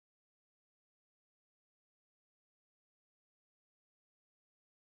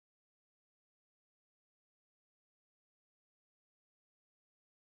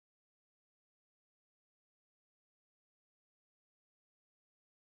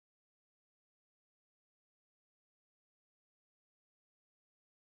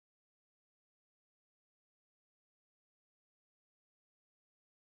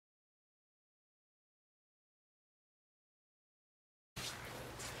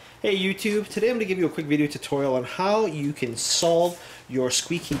Hey YouTube, today I'm going to give you a quick video tutorial on how you can solve your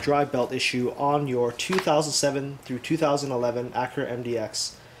squeaky drive belt issue on your 2007 through 2011 Acura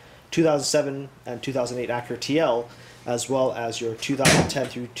MDX, 2007 and 2008 Acura TL, as well as your 2010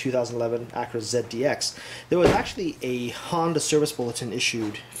 through 2011 Acura ZDX. There was actually a Honda service bulletin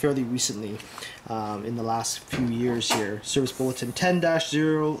issued fairly recently in the last few years here. Service bulletin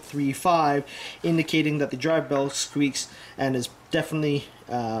 10-035 indicating that the drive belt squeaks and is definitely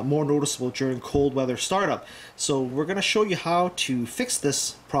more noticeable during cold weather startup. So we're going to show you how to fix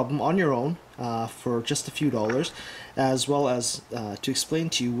this problem on your own for just a few dollars, as well as to explain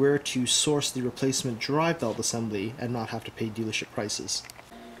to you where to source the replacement drive belt assembly and not have to pay dealership prices.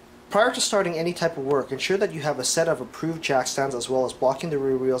 Prior to starting any type of work, ensure that you have a set of approved jack stands as well as blocking the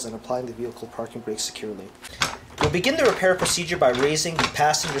rear wheels and applying the vehicle parking brakes securely. We'll begin the repair procedure by raising the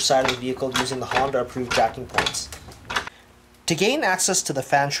passenger side of the vehicle using the Honda approved jacking points. To gain access to the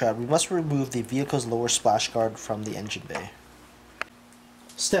fan shroud, we must remove the vehicle's lower splash guard from the engine bay.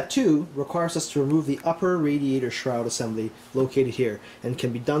 Step 2 requires us to remove the upper radiator shroud assembly located here, and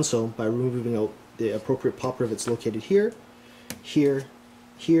can be done so by removing out the appropriate pop rivets located here, here,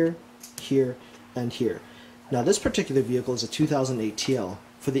 here, here, and here. Now this particular vehicle is a 2008 TL.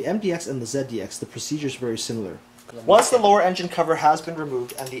 For the MDX and the ZDX, the procedure is very similar. Once the lower engine cover has been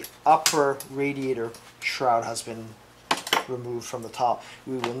removed and the upper radiator shroud has been removed from the top,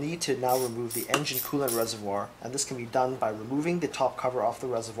 we will need to now remove the engine coolant reservoir, and this can be done by removing the top cover off the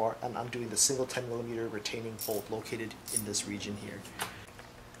reservoir and undoing the single 10mm retaining bolt located in this region here.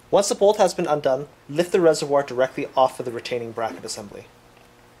 Once the bolt has been undone, lift the reservoir directly off of the retaining bracket assembly.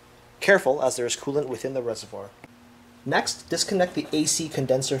 Careful, as there is coolant within the reservoir. Next, disconnect the AC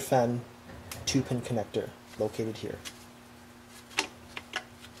condenser fan 2-pin connector located here.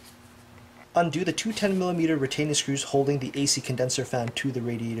 Undo the two 10mm retaining screws holding the AC condenser fan to the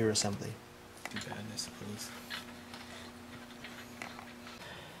radiator assembly.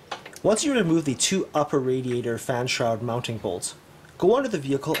 Once you remove the two upper radiator fan shroud mounting bolts, go under the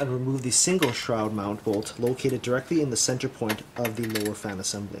vehicle and remove the single shroud mount bolt located directly in the center point of the lower fan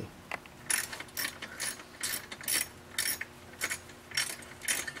assembly.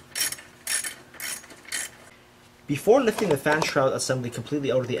 Before lifting the fan shroud assembly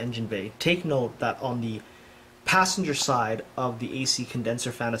completely out of the engine bay, take note that on the passenger side of the AC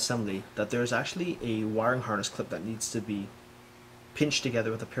condenser fan assembly that there is actually a wiring harness clip that needs to be pinched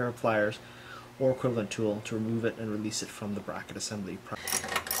together with a pair of pliers or equivalent tool to remove it and release it from the bracket assembly.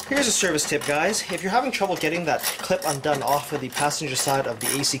 Here's a service tip, guys. If you're having trouble getting that clip undone off of the passenger side of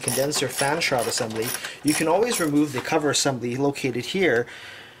the AC condenser fan shroud assembly, you can always remove the cover assembly located here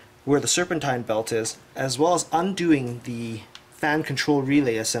where the serpentine belt is, as well as undoing the fan control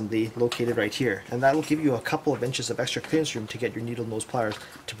relay assembly located right here, and that will give you a couple of inches of extra clearance room to get your needle nose pliers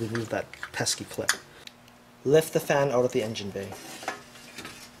to remove that pesky clip. Lift the fan out of the engine bay.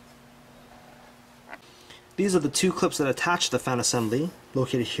 These are the two clips that attach the fan assembly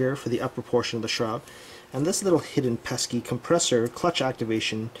located here for the upper portion of the shroud, and this little hidden pesky compressor clutch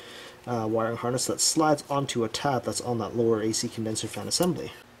activation wiring harness that slides onto a tab that's on that lower AC condenser fan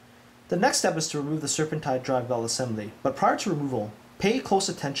assembly. The next step is to remove the serpentine drive belt assembly, but prior to removal, pay close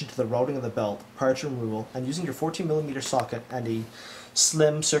attention to the routing of the belt prior to removal, and using your 14mm socket and a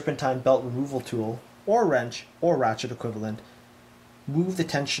slim serpentine belt removal tool, or wrench, or ratchet equivalent, move the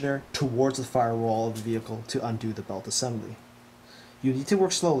tensioner towards the firewall of the vehicle to undo the belt assembly. You need to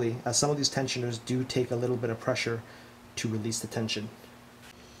work slowly, as some of these tensioners do take a little bit of pressure to release the tension.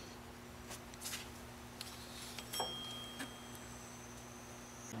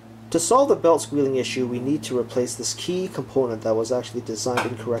 To solve the belt squealing issue, we need to replace this key component that was actually designed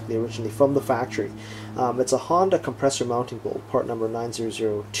incorrectly originally from the factory. It's a Honda compressor mounting bolt, part number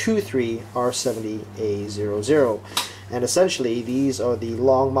 90023R70A00. And essentially, these are the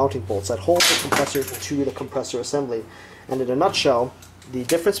long mounting bolts that hold the compressor to the compressor assembly. And in a nutshell, the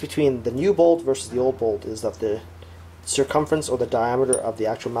difference between the new bolt versus the old bolt is that the circumference or the diameter of the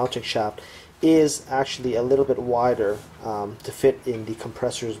actual mounting shaft is actually a little bit wider to fit in the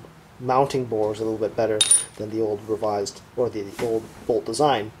compressor's mounting bores a little bit better than the old revised or the old bolt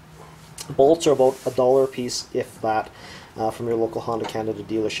design. Bolts are about $1 a piece, if that, from your local Honda Canada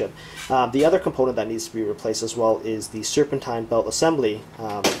dealership. The other component that needs to be replaced as well is the serpentine belt assembly,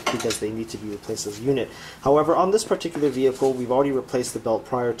 because they need to be replaced as a unit. However, on this particular vehicle, we've already replaced the belt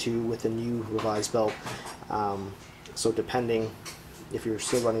prior to with the new revised belt. So depending if you're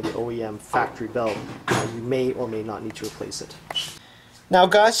still running the OEM factory belt, you may or may not need to replace it. Now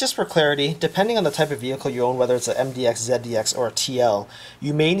guys, just for clarity, depending on the type of vehicle you own, whether it's an MDX, ZDX, or a TL,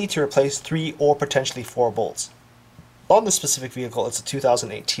 you may need to replace 3 or potentially 4 bolts. On this specific vehicle, it's a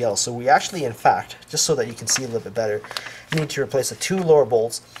 2008 TL, so we actually, in fact, just so that you can see a little bit better, need to replace the 2 lower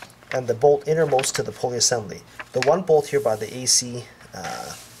bolts and the bolt innermost to the pulley assembly. The 1 bolt here by the AC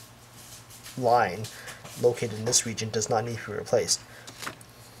line located in this region does not need to be replaced.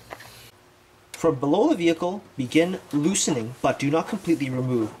 From below the vehicle, begin loosening, but do not completely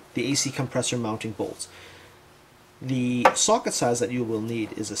remove the AC compressor mounting bolts. The socket size that you will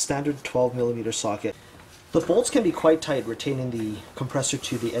need is a standard 12mm socket. The bolts can be quite tight, retaining the compressor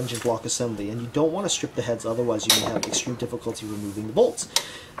to the engine block assembly, and you don't want to strip the heads, otherwise you may have extreme difficulty removing the bolts.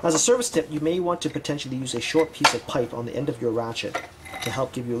 As a service tip, you may want to potentially use a short piece of pipe on the end of your ratchet to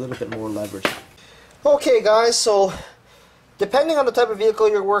help give you a little bit more leverage. Okay guys, so depending on the type of vehicle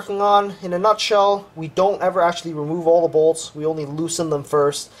you're working on, in a nutshell, we don't ever actually remove all the bolts, we only loosen them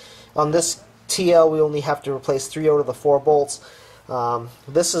first. On this TL, we only have to replace 3 out of the 4 bolts.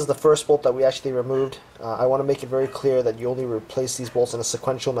 This is the first bolt that we actually removed. I want to make it very clear that you only replace these bolts in a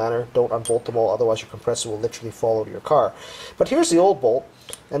sequential manner. Don't unbolt them all, otherwise your compressor will literally fall out of your car. But here's the old bolt,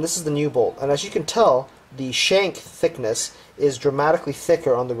 and this is the new bolt. And as you can tell, the shank thickness is dramatically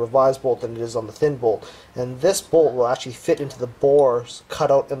thicker on the revised bolt than it is on the thin bolt. And this bolt will actually fit into the bores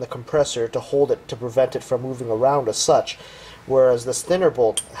cut out in the compressor to hold it, to prevent it from moving around as such. Whereas this thinner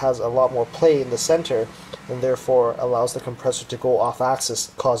bolt has a lot more play in the center and therefore allows the compressor to go off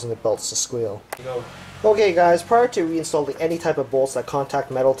axis, causing the belts to squeal. Okay guys, prior to reinstalling any type of bolts that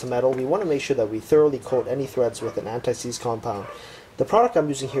contact metal to metal, we want to make sure that we thoroughly coat any threads with an anti-seize compound. The product I'm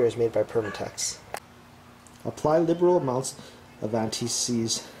using here is made by Permatex. Apply liberal amounts of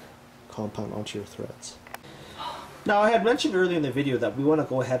anti-seize compound onto your threads. Now, I had mentioned earlier in the video that we want to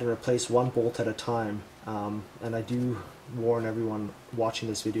go ahead and replace 1 bolt at a time, and I do warn everyone watching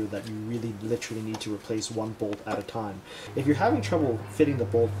this video that you really literally need to replace 1 bolt at a time. If you're having trouble fitting the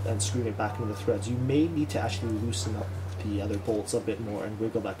bolt and screwing it back into the threads, you may need to actually loosen up the other bolts a bit more and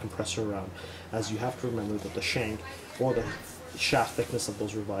wiggle that compressor around, as you have to remember that the shank or the shaft thickness of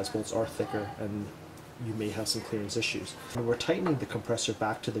those revised bolts are thicker, and you may have some clearance issues. When we're tightening the compressor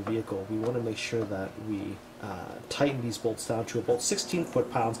back to the vehicle, we want to make sure that we tighten these bolts down to about 16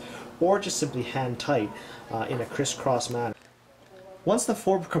 foot-pounds, or just simply hand tight in a crisscross manner. Once the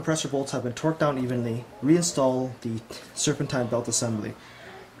 4 compressor bolts have been torqued down evenly, reinstall the serpentine belt assembly.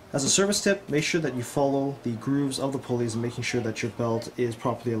 As a service tip, make sure that you follow the grooves of the pulleys and making sure that your belt is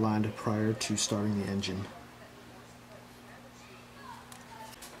properly aligned prior to starting the engine.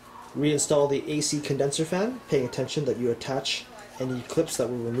 Reinstall the AC condenser fan, paying attention that you attach any clips that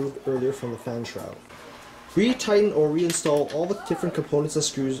were removed earlier from the fan shroud. Retighten or reinstall all the different components and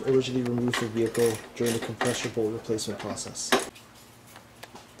screws originally removed from the vehicle during the compressor bolt replacement process.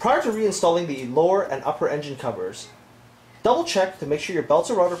 Prior to reinstalling the lower and upper engine covers, double check to make sure your belts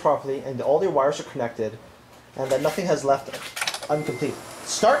are routed properly and all your wires are connected and that nothing has left incomplete.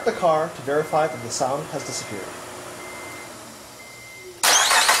 Start the car to verify that the sound has disappeared.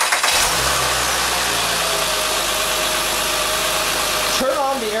 Turn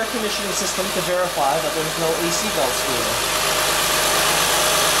on the air conditioning system to verify that there is no AC belt squealing.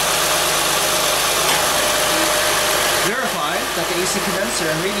 Verify that the AC condenser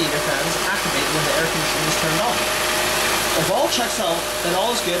and radiator fans activate when the air conditioning is turned on. If all checks out, then all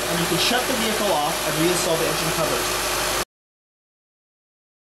is good and you can shut the vehicle off and reinstall the engine covers.